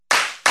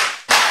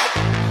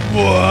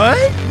What?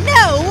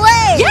 No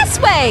way! Yes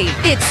way!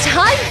 It's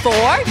time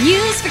for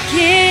News for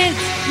Kids!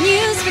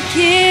 News for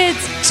Kids!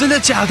 真的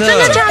假的？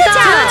真的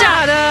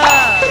假的？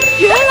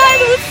原来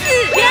如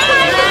此！原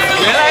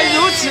来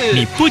如此！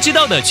你不知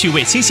道的趣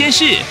味新鲜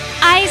事。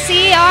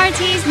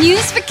ICRT's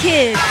News for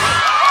Kids!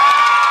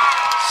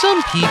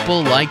 Some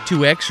people like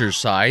to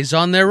exercise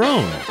on their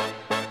own.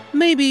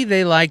 Maybe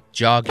they like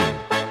jogging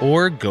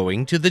or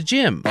going to the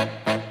gym.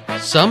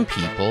 Some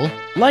people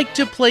like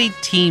to play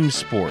team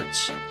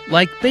sports,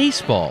 like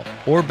baseball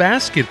or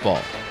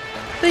basketball.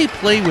 They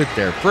play with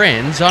their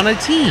friends on a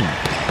team.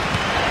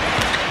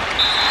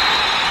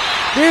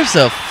 There's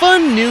a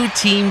fun new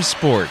team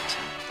sport.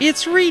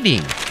 It's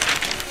reading.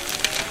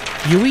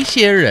 有一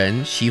些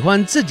人喜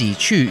欢自己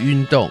去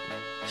运动，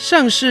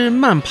像是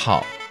慢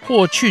跑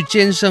或去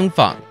健身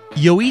房。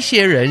有一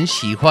些人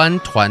喜欢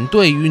团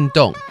队运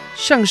动，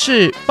像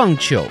是棒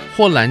球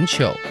或篮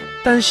球。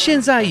但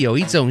现在有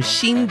一种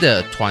新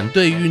的团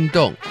队运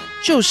动，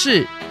就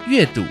是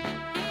阅读。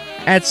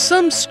At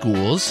some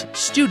schools,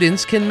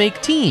 students can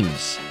make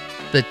teams.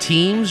 The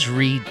teams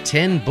read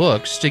 10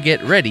 books to get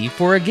ready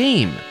for a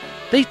game.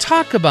 They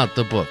talk about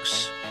the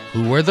books.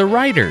 Who are the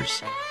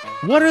writers?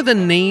 What are the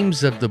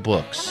names of the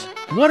books?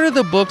 What are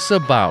the books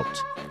about?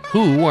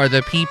 Who are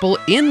the people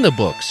in the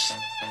books?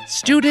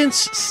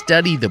 Students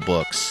study the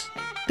books.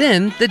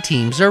 Then the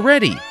teams are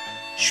ready.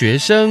 学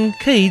生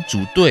可以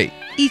组队，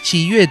一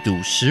起阅读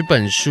10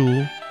本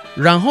书，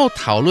然后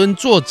讨论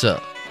作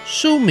者、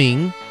书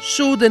名、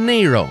书的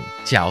内容、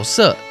角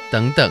色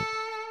等等。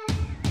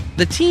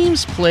The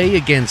teams play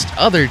against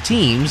other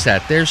teams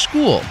at their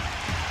school.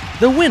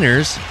 The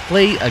winners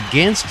play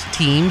against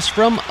teams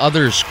from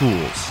other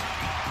schools.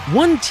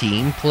 One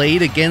team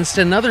played against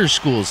another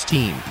school's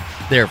team.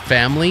 Their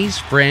families,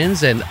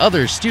 friends, and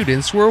other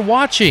students were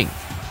watching.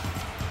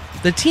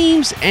 The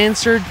teams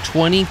answered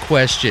 20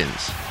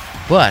 questions,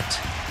 but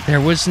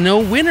there was no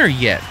winner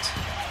yet.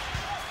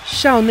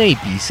 校内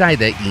比赛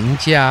的赢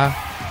家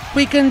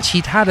会跟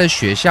其他的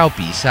学校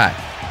比赛，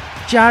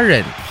家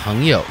人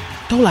朋友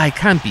都来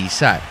看比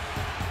赛，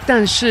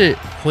但是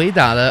回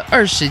答了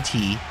20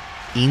题，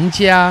赢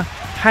家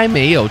还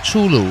没有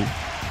出炉。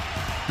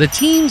The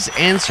teams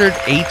answered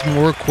 8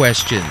 more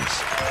questions.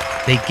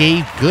 They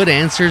gave good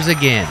answers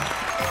again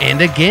and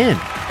again.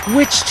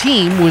 Which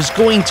team was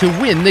going to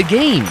win the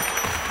game?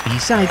 比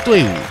赛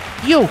队伍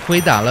又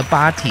回答了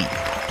8题，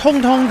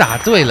通通答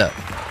对了。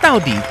到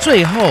底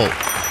最后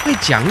会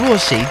奖落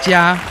谁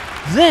家？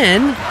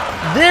 Then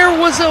there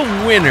was a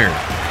winner.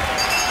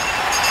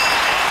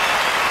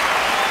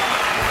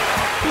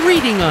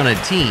 Reading on a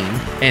team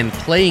and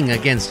playing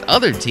against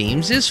other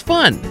teams is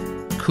fun.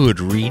 Could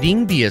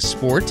reading be a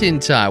sport in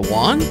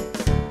Taiwan?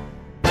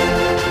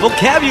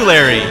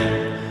 Vocabulary.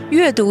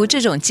 阅读这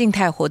种静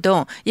态活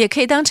动也可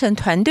以当成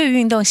团队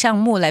运动项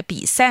目来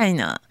比赛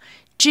呢。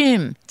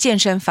Gym 健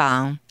身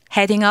房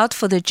Heading out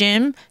for the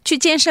gym 去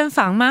健身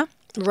房吗？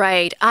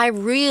 Right, I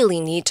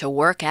really need to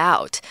work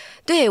out.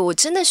 对，我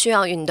真的需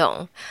要运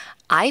动。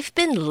I've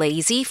been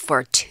lazy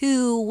for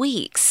 2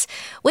 weeks.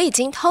 我已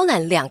经偷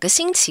懒2个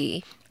星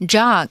期。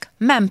Jog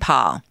慢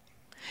跑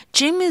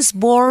Gym is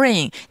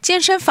boring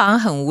健身房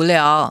很无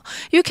聊。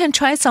You can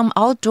try some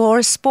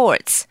outdoor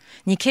sports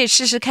你可以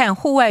试试看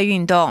户外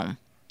运动。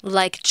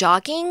Like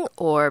jogging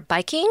or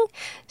biking?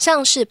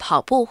 像是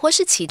跑步或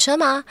是骑车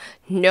吗？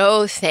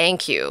 No,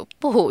 thank you.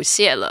 不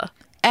谢了。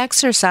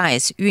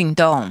Exercise 运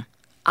动。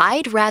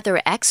I'd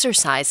rather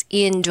exercise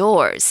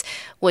indoors.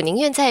 我宁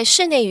愿在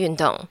室内运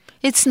动。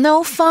It's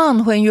no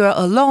fun when you're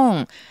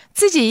alone.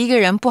 自己一个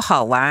人不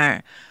好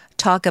玩。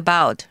Talk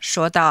about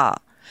说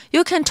到。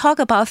You can talk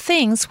about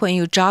things when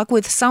you jog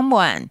with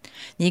someone.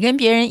 你跟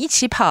别人一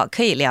起跑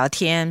可以聊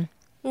天。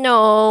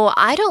No,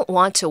 I don't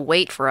want to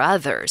wait for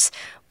others.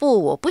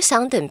 不，我不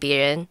想等别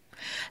人。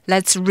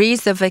Let's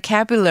read the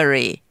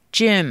vocabulary.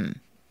 Gym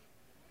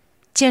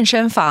健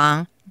身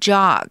房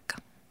Jog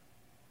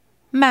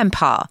慢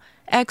跑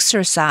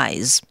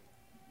Exercise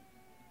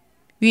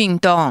运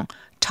动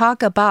Talk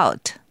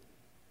about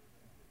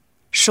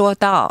说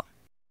到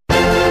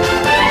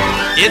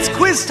It's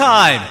quiz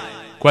time.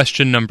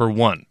 Question number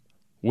 1.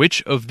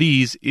 Which of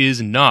these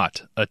is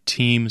not a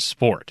team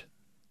sport?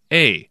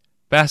 A.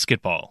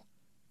 Basketball.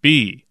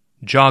 B.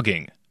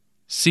 Jogging.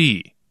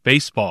 C.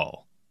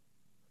 Baseball.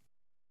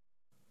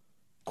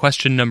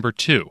 Question number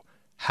 2.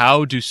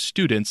 How do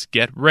students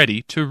get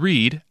ready to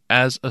read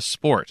as a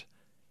sport?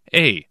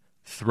 A.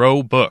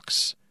 Throw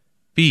books.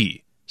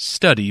 B.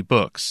 Study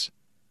books.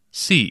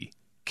 C.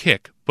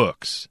 Kick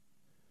books.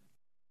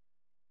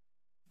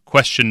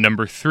 Question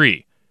number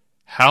 3.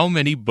 How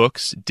many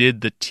books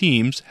did the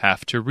teams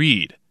have to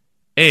read?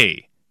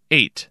 A.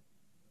 8.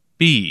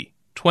 B.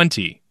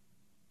 20.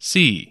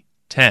 C.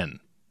 10.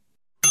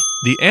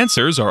 The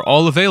answers are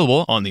all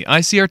available on the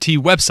ICRT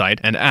website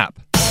and app.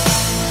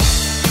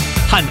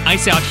 和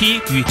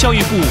ICRT 与教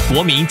育部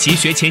国民及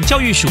学前教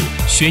育署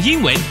学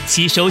英文，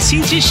吸收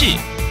新知识。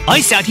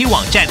iCRT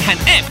网站和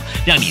App，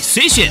 让你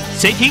随选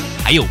随听，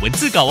还有文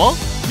字稿哦。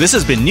This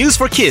has been News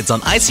for Kids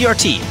on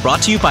ICRT,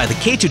 brought to you by the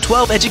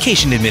K-12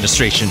 Education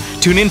Administration.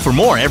 Tune in for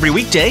more every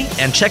weekday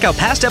and check out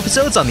past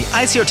episodes on the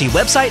ICRT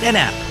website and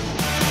app.